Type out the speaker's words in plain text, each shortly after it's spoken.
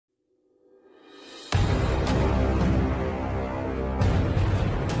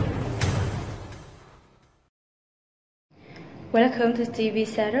Welcome to TV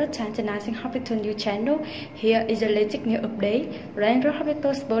Sarah Tantanizing Hospital New Channel. Here is the latest new update. Randall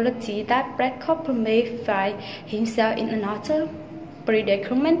Hospital's policy that Brad Cooper may find himself in another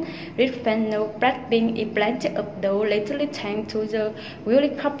predicament. Rich fans know Brad being implanted though lately thanks to the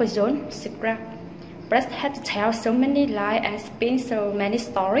Willie Cooper Zone secret. Brad had to tell so many lies and spin so many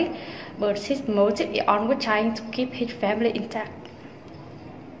stories, but his motive is always trying to keep his family intact.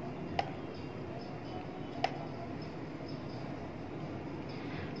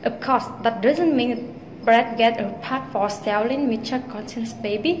 Of course, that doesn't mean Brad gets a part for selling Mitchell Content's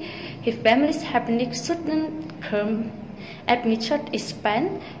baby. His family's happiness shouldn't come at Mitchell's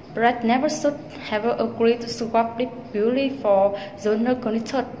expense. Brad never should have agreed to swap with Willie for Jonah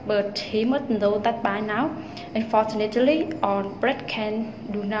Content, but he must know that by now. Unfortunately, all Brad can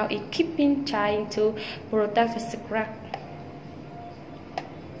do now is keep trying to protect the secret.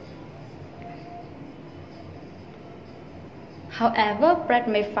 However, Brad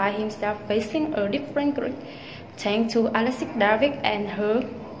may find himself facing a different group. Thanks to Alexis David and her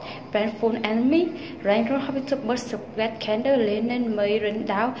painful enemy, Randall Hospital burst of red candle Lennon may run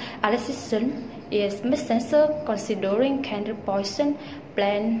down Alexis' son. Is messenger considering candle poison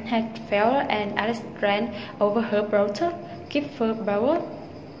plan had failed and Alex ran over her brother. Keep her brother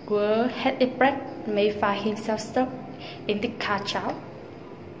were had it Brad may find himself stuck in the car child.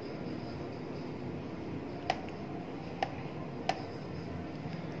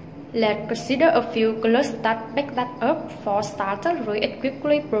 Let's consider a few clues that back that up. For starters, Roy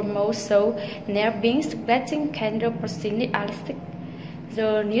quickly promotes so near being suggesting candle proceeding elastic.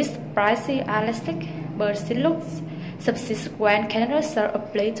 The news pricey elastic, but she looks subsequent candle serve a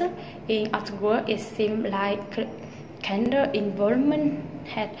later. In outward, it seemed like candle involvement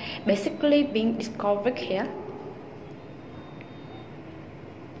had basically been discovered here.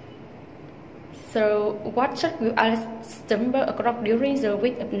 So, what should will Alex stumble across during the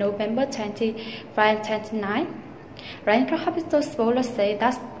week of November 25-29? Randall Hospital spoilers say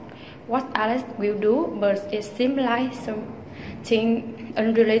that's what Alex will do, but it seems like something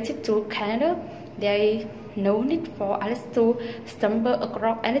unrelated to Canada. There is no need for Alex to stumble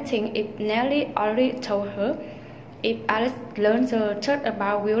across anything if Nellie already told her. If Alex learns the truth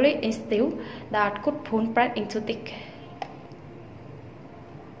about Willie instead, that could pull Brad into thick.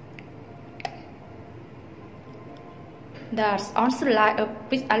 There's also light up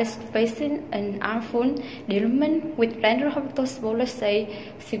with Alex facing an armful development with Randall Hospital's spoilers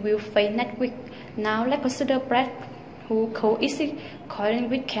say she will face next week. Now let's consider Brad, who co-issued calling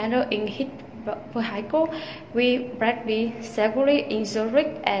with Kendall in his vehicle. With Brad be severely injured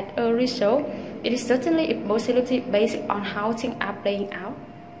at a result, it is certainly a possibility based on how things are playing out.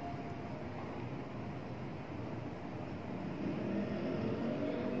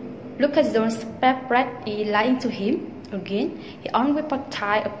 Lucas don't suspect Brad is lying to him. Again, he only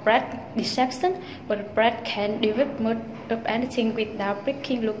portrays a Brad deception, but Brad can develop much of anything without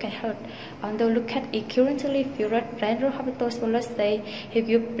breaking Lucas' heart. Although Lucas is currently furious, Randall Hospital spoilers say he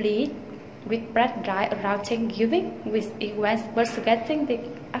will plead with Brad right around Thanksgiving, with events but suggesting the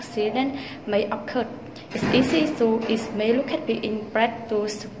accident may occur. It's easy to may Lucas be in Brad to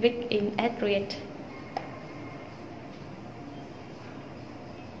speak in Adrian.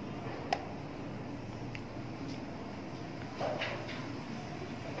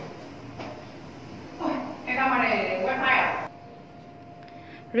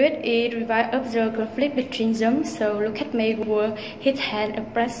 Reed is revived of the conflict between them, so Lucas may wear his hand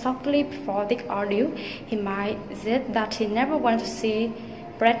abreast softly before the ordeal. He might say that he never wants to see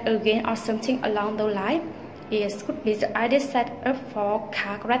Brad again or something along those lines. It could be the idea set up for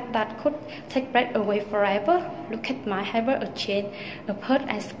car crash that could take Brad away forever. Lucas might have a change of heart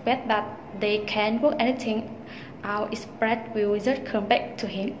and suspect that they can't work anything out if Brad will just come back to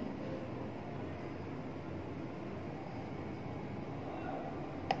him.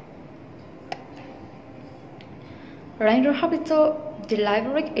 Randall Hospital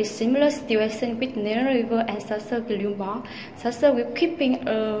delivering a similar situation with Neil River and Sasha Gilmore. Sasha will keeping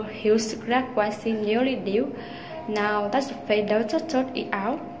a huge secret while she nearly due. Now that the fate daughter thought it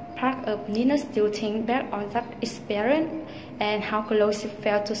out, part of Nina still think back on that experience and how close she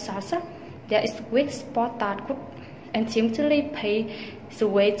felt to Sasha. There is a weak spot that could ultimately pave the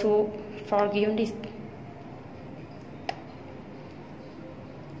way to forgiveness.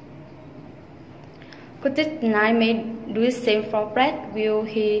 Could this night may do the same for Brad? Will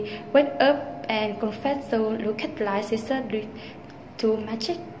he wake up and confess to look at lies sister to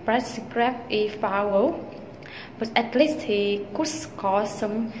magic? Brad's secret is far away, but at least he could score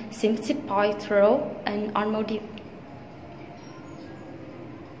some sympathy points through an on motive.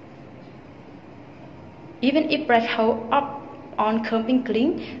 Even if Brad holds up on coming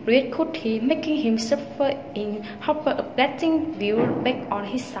clean, Reed could he making him suffer in hope of getting Will back on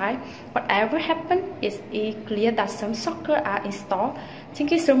his side. Whatever happened, it's clear that some shockers are in store.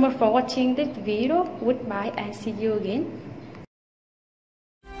 Thank you so much for watching this video. Goodbye and see you again.